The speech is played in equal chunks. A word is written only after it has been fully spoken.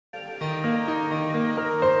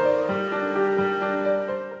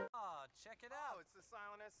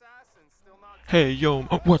Hey, yo,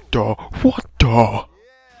 what the? What the?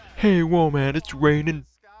 Hey, whoa, man, it's raining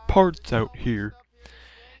parts out here.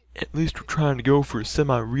 At least we're trying to go for a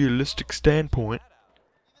semi-realistic standpoint.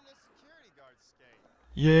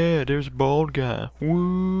 Yeah, there's a bald guy.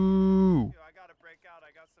 Woo!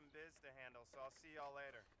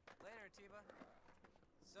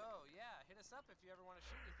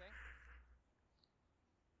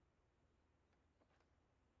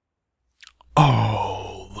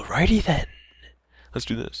 Alrighty then. Let's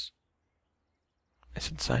do this. I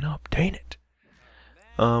said sign up. Dang it.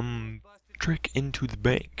 Trick into the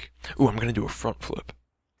bank. Ooh, I'm gonna do a front flip.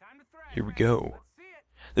 Here we go.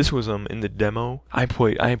 This was in the demo. I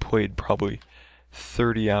played probably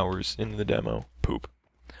 30 hours in the demo. Poop.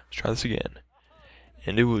 Let's try this again.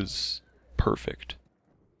 And it was perfect.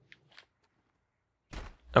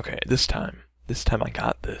 Okay, this time I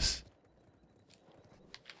got this.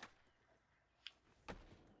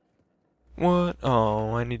 What?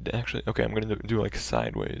 Oh, I need to actually... Okay, I'm gonna do like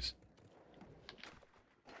sideways.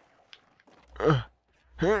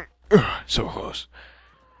 So close.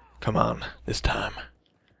 Come on, this time.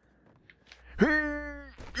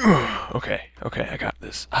 Okay, I got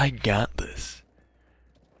this. I got this.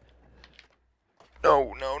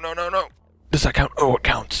 No. Does that count? Oh, it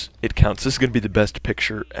counts. It counts. This is gonna be the best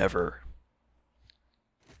picture ever.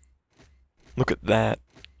 Look at that.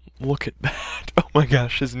 Look at that. Oh my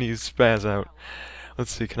gosh, his knees spaz out.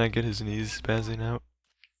 Let's see, can I get his knees spazzing out?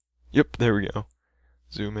 Yep, there we go.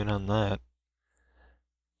 Zoom in on that.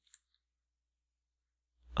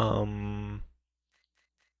 Oh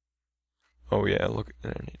yeah, look,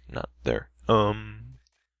 not there.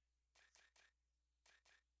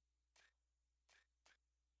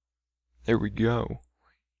 There we go.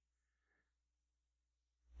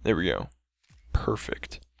 There we go.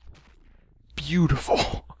 Perfect.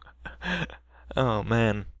 Beautiful. Oh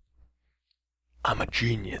man. I'm a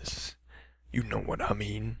genius. You know what I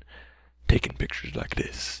mean. Taking pictures like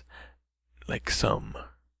this. Like some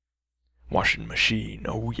washing machine.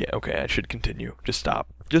 Oh yeah, okay, I should continue. Just stop.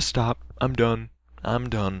 Just stop. I'm done. I'm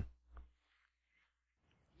done.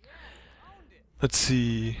 Let's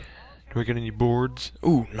see. Do I get any boards?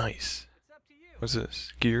 Ooh, nice. What's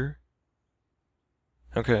this? Gear?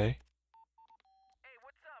 Okay.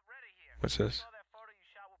 What's this?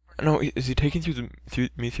 No, is he taking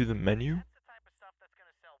me through the menu?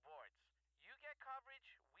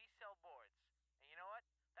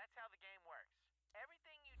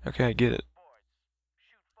 Okay, I get it.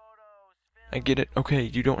 I get it. Okay,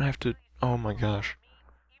 you don't have to... Oh my gosh.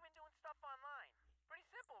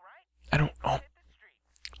 I don't... Oh.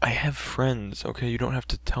 I have friends, okay? You don't have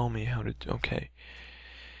to tell me how to... Okay.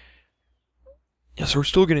 Yeah, so we're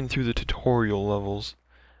still getting through the tutorial levels.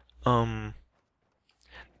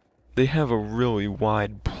 They have a really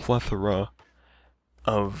wide plethora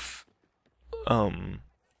of,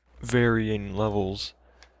 varying levels.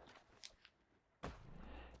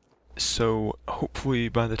 So, hopefully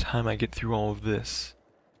by the time I get through all of this,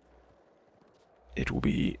 it will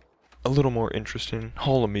be a little more interesting.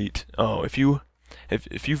 Hall of Meat. Oh, if you've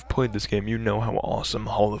played this game, you know how awesome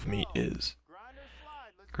Hall of Meat is.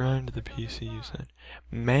 Grind the PC, you said.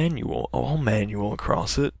 Manual. Oh, I'll manual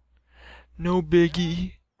across it. No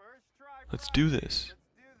biggie. Let's do this.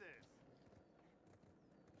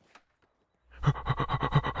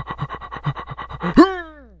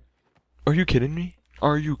 Are you kidding me?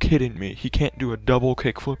 Are you kidding me? He can't do a double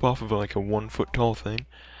kickflip off of like a 1 foot tall thing?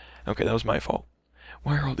 Okay, that was my fault.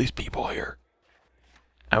 Why are all these people here?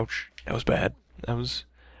 Ouch. That was bad. That was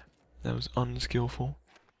unskillful.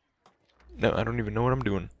 No, I don't even know what I'm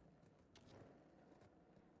doing.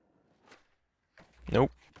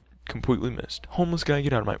 Nope. Completely missed. Homeless guy,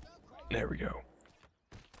 get out of my... There we go.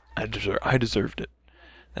 I deserved it.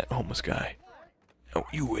 That homeless guy. Oh,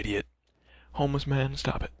 you idiot. Homeless man,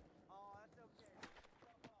 stop it.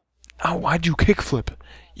 Oh, why'd you kickflip?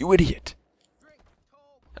 You idiot.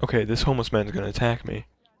 Okay, this homeless man's gonna attack me.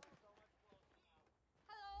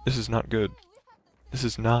 This is not good. This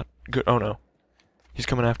is not good. Oh no. He's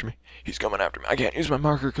coming after me. He's coming after me. I can't use my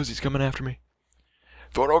marker because he's coming after me.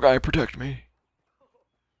 Photo guy, protect me.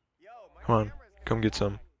 Come on. Come get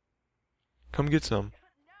some. Come get some.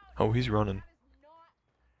 Oh, he's running.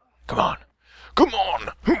 Come on. Come on!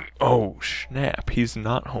 Oh, snap. He's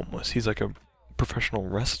not homeless. He's like a professional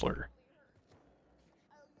wrestler.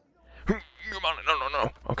 Come on.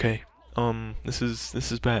 No. Okay. This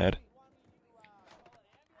is bad.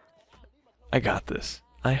 I got this.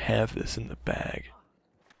 I have this in the bag.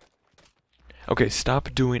 Okay,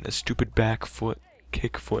 stop doing a stupid back foot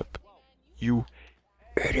kick flip. You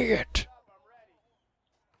idiot.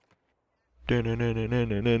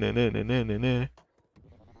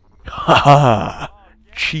 Haha!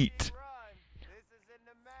 Cheat.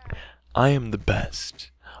 I am the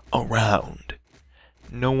best around.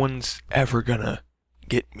 No one's ever gonna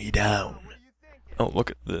get me down. Oh,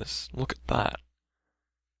 look at this. Look at that.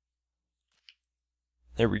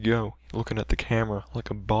 There we go. Looking at the camera like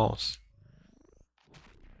a boss.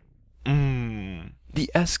 The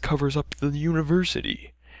S covers up the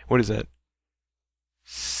university. What is that?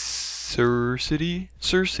 Surcity?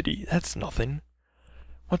 Surcity. That's nothing.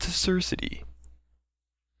 What's a surcity?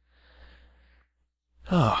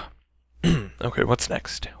 Ah. Okay, what's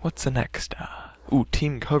next? What's the next? Ooh,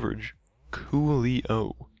 team coverage.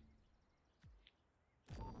 Coolio.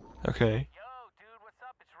 Okay. Yo, dude, what's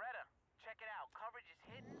up? It's Retta. Check it out. Coverage is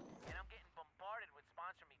hidden, and I'm getting bombarded with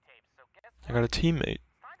sponsor me tapes. So guess what? I got a teammate.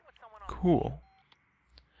 Cool.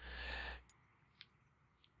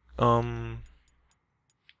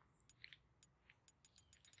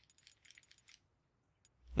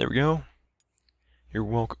 There we go. You're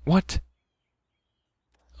welcome. What?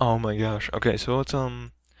 Oh my gosh. Okay, so let's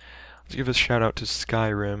give a shout out to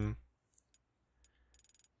Skyrim.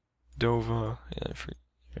 Dova. Yeah,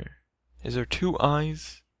 here. Is there two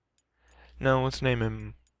eyes? No, let's name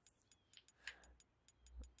him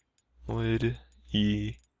Lydia.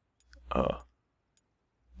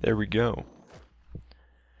 There we go.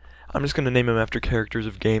 I'm just gonna name him after characters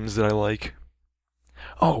of games that I like.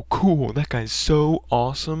 Oh, cool! That guy's so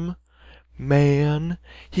awesome! Man,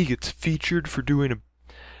 he gets featured for doing a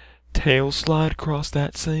tail slide across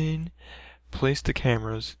that scene. Place the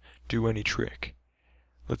cameras, do any trick.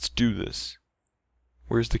 Let's do this.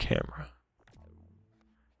 Where's the camera?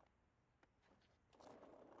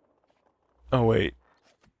 Oh, wait.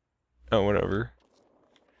 Oh, whatever.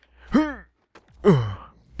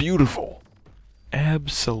 Beautiful.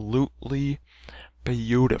 Absolutely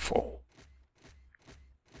beautiful.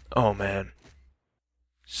 Oh, man.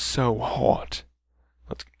 So hot.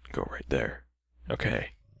 Let's go right there. Okay.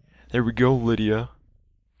 There we go, Lydia.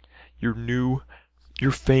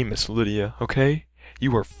 You're famous, Lydia, okay?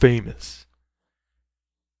 You are famous.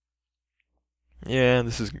 Yeah,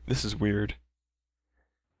 this is weird.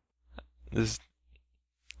 I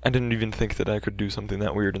didn't even think that I could do something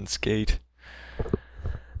that weird in Skate.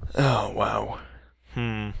 Oh, wow.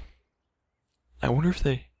 I wonder if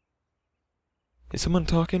they... Is someone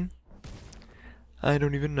talking? I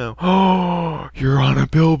don't even know. Oh, you're on a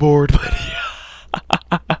billboard, Lydia.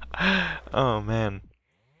 Oh, man.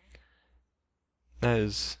 That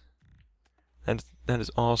is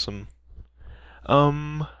awesome.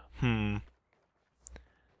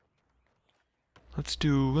 Let's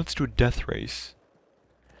do a death race.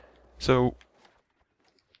 So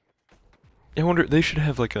I wonder, they should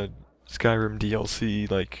have like a Skyrim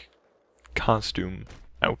DLC like costume.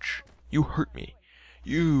 Ouch. You hurt me.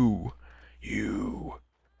 You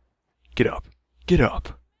get up. Get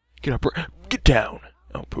up. Get up. Get down.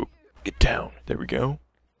 Oh poop. Get down. There we go.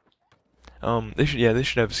 They should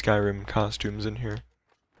have Skyrim costumes in here.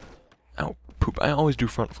 Ow, poop. I always do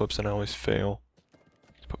front flips and I always fail.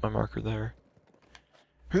 Let's put my marker there.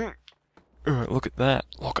 Look at that.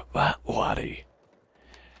 Look at that, laddie.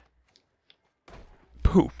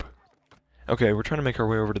 Poop. Okay, we're trying to make our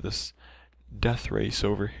way over to this death race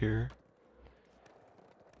over here.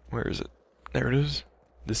 Where is it? There it is.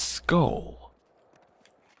 The skull.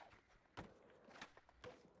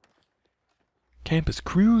 Campus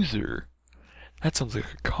Cruiser. That sounds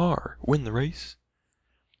like a car. Win the race.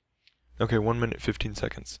 Okay, 1 minute 15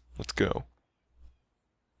 seconds. Let's go.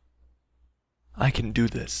 I can do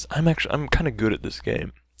this. I'm kind of good at this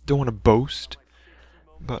game. Don't want to boast,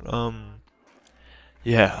 but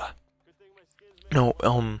yeah. No,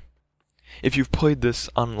 if you've played this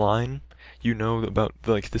online, you know about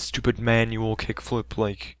like the stupid manual kickflip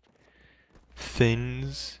like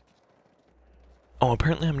things. Oh,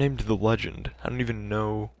 apparently I'm named the Legend. I don't even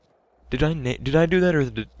know. Did I do that, or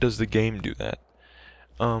does the game do that?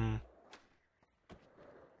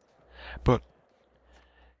 But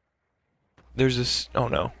there's this. Oh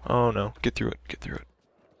no! Get through it! Get through it!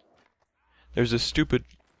 There's this stupid.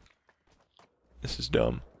 This is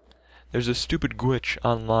dumb. There's a stupid glitch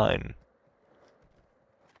online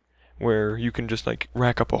where you can just like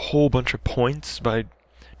rack up a whole bunch of points by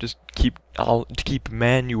just keep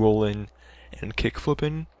manual and kick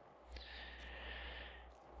flipping,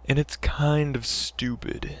 and it's kind of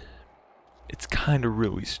stupid. It's kind of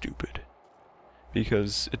really stupid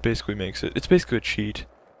because it basically makes it's basically a cheat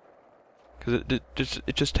because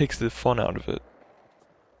it just takes the fun out of it.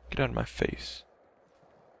 Get out of my face.